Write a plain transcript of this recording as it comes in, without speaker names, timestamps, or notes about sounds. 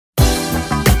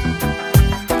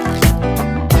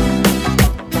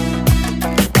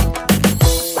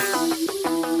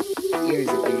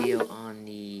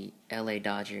LA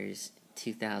Dodgers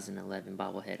 2011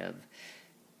 bobblehead of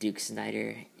Duke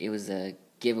Snider. It was a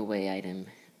giveaway item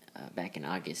back in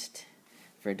August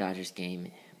for a Dodgers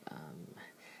game,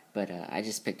 but I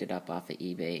just picked it up off of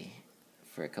eBay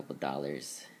for a couple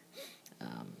dollars.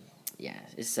 Yeah,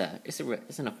 it's an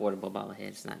affordable bobblehead.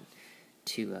 It's not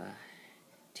too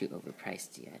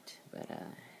overpriced yet, but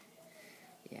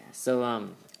yeah. So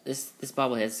this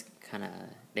bobblehead's kind of,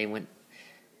 they went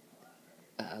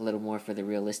a little more for the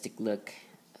realistic look.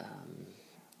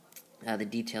 The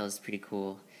detail is pretty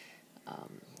cool.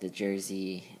 The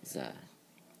jersey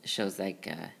shows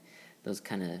like those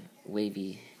kind of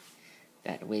wavy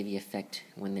effect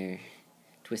when they're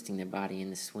twisting their body in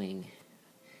the swing.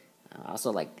 I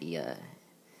also like the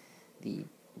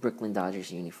Brooklyn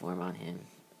Dodgers uniform on him.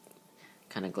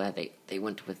 Kind of glad they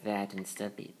went with that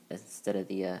instead of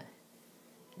the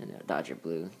Dodger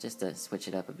blue, just to switch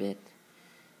it up a bit.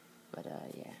 But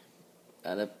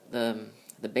yeah,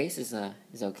 the base is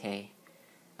okay.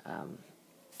 And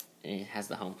it has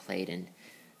the home plate and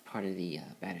part of the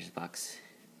batter's box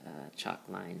chalk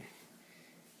line.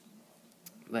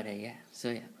 But yeah,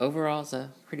 so yeah, overall it's a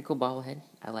pretty cool bobblehead.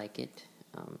 I like it.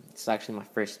 It's actually my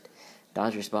first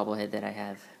Dodgers bobblehead that I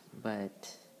have,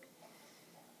 but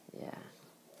yeah,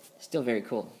 still very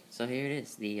cool. So here it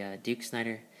is, the Duke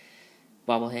Snider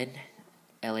bobblehead,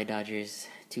 LA Dodgers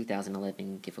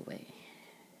 2011 giveaway.